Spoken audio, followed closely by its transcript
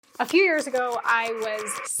A few years ago, I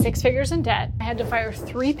was 6 figures in debt. I had to fire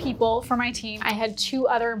 3 people for my team. I had 2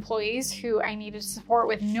 other employees who I needed to support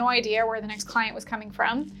with no idea where the next client was coming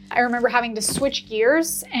from. I remember having to switch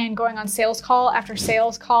gears and going on sales call after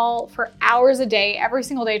sales call for hours a day, every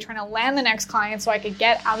single day, trying to land the next client so I could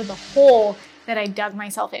get out of the hole that I dug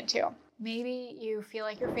myself into. Maybe you feel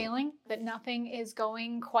like you're failing, that nothing is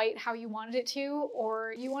going quite how you wanted it to,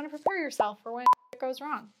 or you want to prepare yourself for when it goes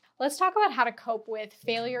wrong. Let's talk about how to cope with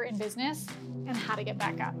failure in business and how to get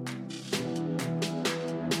back up.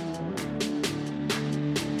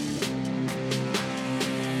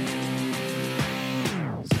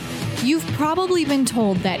 You've probably been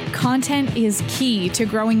told that content is key to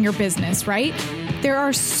growing your business, right? There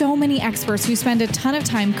are so many experts who spend a ton of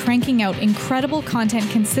time cranking out incredible content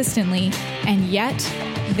consistently, and yet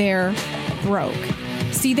they're broke.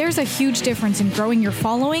 See, there's a huge difference in growing your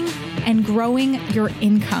following and growing your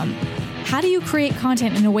income. How do you create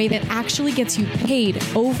content in a way that actually gets you paid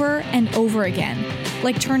over and over again?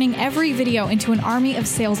 Like turning every video into an army of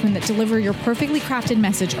salesmen that deliver your perfectly crafted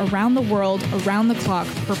message around the world, around the clock,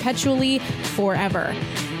 perpetually, forever.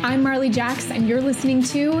 I'm Marley Jax, and you're listening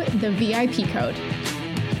to The VIP Code.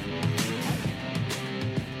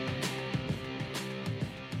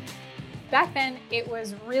 Back then, it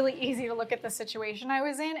was really easy to look at the situation I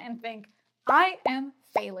was in and think, I am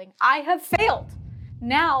failing. I have failed.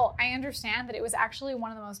 Now I understand that it was actually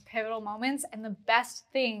one of the most pivotal moments and the best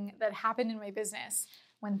thing that happened in my business.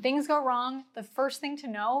 When things go wrong, the first thing to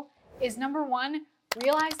know is, number one,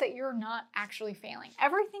 realize that you're not actually failing.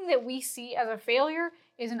 Everything that we see as a failure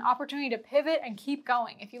is an opportunity to pivot and keep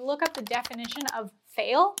going. If you look up the definition of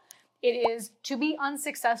fail, it is to be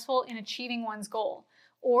unsuccessful in achieving one's goal,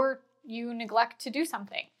 or you neglect to do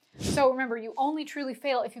something. So remember, you only truly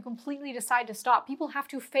fail if you completely decide to stop. People have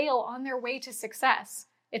to fail on their way to success.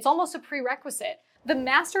 It's almost a prerequisite. The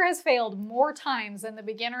master has failed more times than the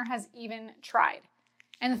beginner has even tried.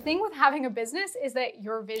 And the thing with having a business is that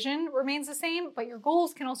your vision remains the same, but your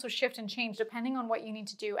goals can also shift and change depending on what you need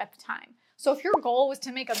to do at the time. So if your goal was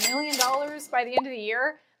to make $1 million by the end of the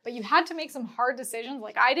year, but you had to make some hard decisions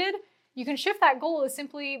like I did, you can shift that goal to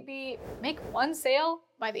simply be make 1 sale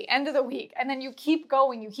by the end of the week. And then you keep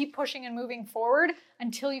going, you keep pushing and moving forward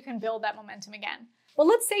until you can build that momentum again. Well,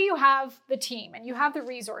 let's say you have the team and you have the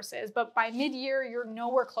resources, but by mid-year, you're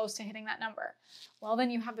nowhere close to hitting that number. Well,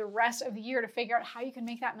 then you have the rest of the year to figure out how you can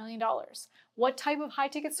make that $1 million. What type of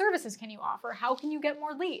high-ticket services can you offer? How can you get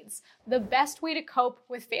more leads? The best way to cope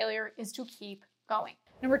with failure is to keep going.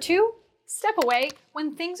 Number 2, step away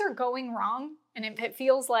when things are going wrong and if it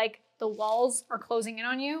feels like the walls are closing in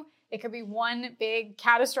on you. It could be one big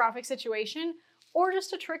catastrophic situation or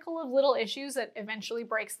just a trickle of little issues that eventually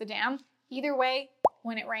breaks the dam. Either way,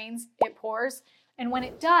 when it rains, it pours. And when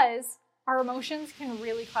it does, our emotions can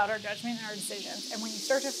really cloud our judgment and our decisions. And when you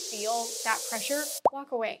start to feel that pressure,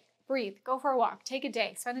 walk away, breathe, go for a walk, take a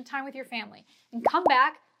day, spend the time with your family, and come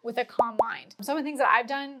back with a calm mind. Some of the things that I've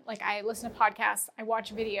done, like I listen to podcasts, I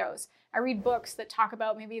watch videos, I read books that talk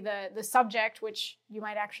about maybe the subject, which you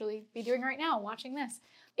might actually be doing right now, watching this.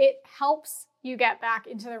 It helps you get back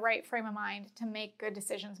into the right frame of mind to make good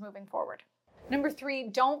decisions moving forward. Number 3,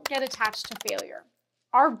 don't get attached to failure.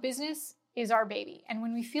 Our business is our baby. And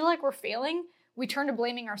when we feel like we're failing, we turn to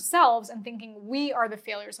blaming ourselves and thinking we are the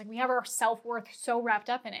failures. Like we have our self-worth so wrapped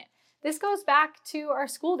up in it. This goes back to our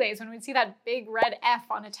school days when we'd see that big red F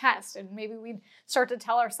on a test and maybe we'd start to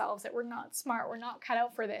tell ourselves that we're not smart, we're not cut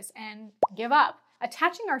out for this, and give up.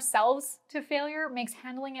 Attaching ourselves to failure makes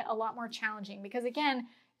handling it a lot more challenging because, again,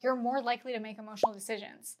 you're more likely to make emotional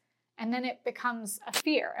decisions. And then it becomes a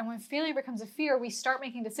fear. And when failure becomes a fear, we start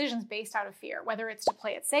making decisions based out of fear, whether it's to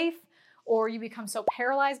play it safe or you become so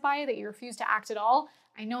paralyzed by it that you refuse to act at all.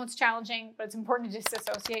 I know it's challenging, but it's important to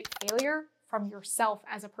disassociate failure from yourself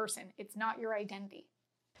as a person. It's not your identity.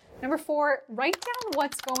 Number 4, write down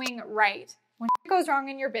what's going right. When it goes wrong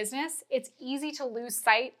in your business, it's easy to lose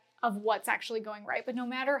sight of what's actually going right. But no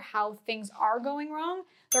matter how things are going wrong,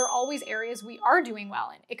 there are always areas we are doing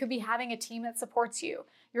well in. It could be having a team that supports you,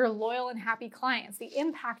 your loyal and happy clients, the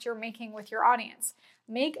impact you're making with your audience.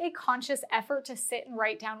 Make a conscious effort to sit and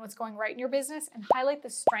write down what's going right in your business and highlight the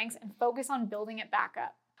strengths and focus on building it back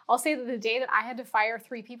up. I'll say that the day that I had to fire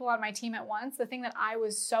 3 people on my team at once, the thing that I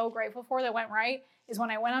was so grateful for that went right is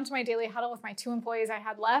when I went onto my daily huddle with my 2 employees I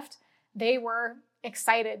had left, they were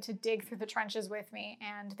excited to dig through the trenches with me,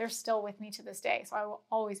 and they're still with me to this day. So I will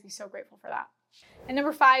always be so grateful for that. And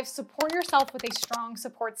number 5, support yourself with a strong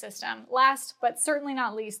support system. Last, but certainly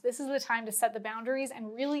not least, this is the time to set the boundaries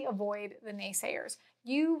and really avoid the naysayers.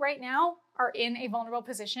 You right now are in a vulnerable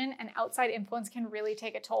position, and outside influence can really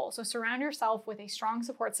take a toll. So surround yourself with a strong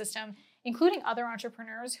support system, including other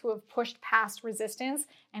entrepreneurs who have pushed past resistance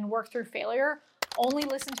and worked through failure. Only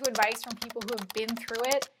listen to advice from people who have been through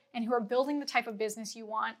it and who are building the type of business you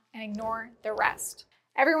want, and ignore the rest.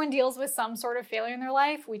 Everyone deals with some sort of failure in their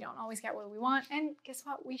life. We don't always get what we want, and guess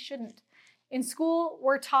what? We shouldn't. In school,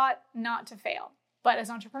 we're taught not to fail. But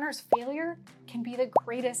as entrepreneurs, failure can be the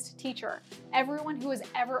greatest teacher. Everyone who has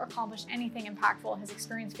ever accomplished anything impactful has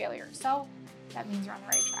experienced failure. So that means you're on the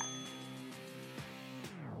right track.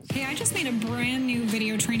 Hey, I just made a brand new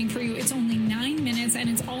video training for you. It's only 9 minutes and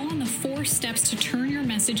it's all on the 4 steps to turn your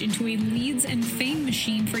message into a leads and fame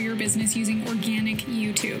machine for your business using organic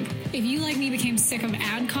YouTube. If you, like me, became sick of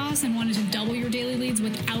ad costs and wanted to double your daily leads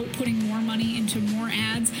without putting more money into more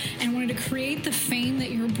ads and wanted to create the fame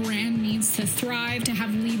that your brand needs to thrive, to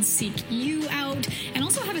have leads seek you out, and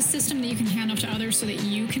also have a system that you can hand off to others so that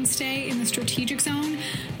you can stay in the strategic zone,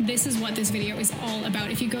 this is what this video is all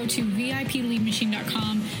about. If you go to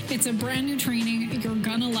VIPleadmachine.com, it's a brand new training. You're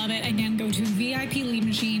gonna love it. Again, go to VIPleadmachine.com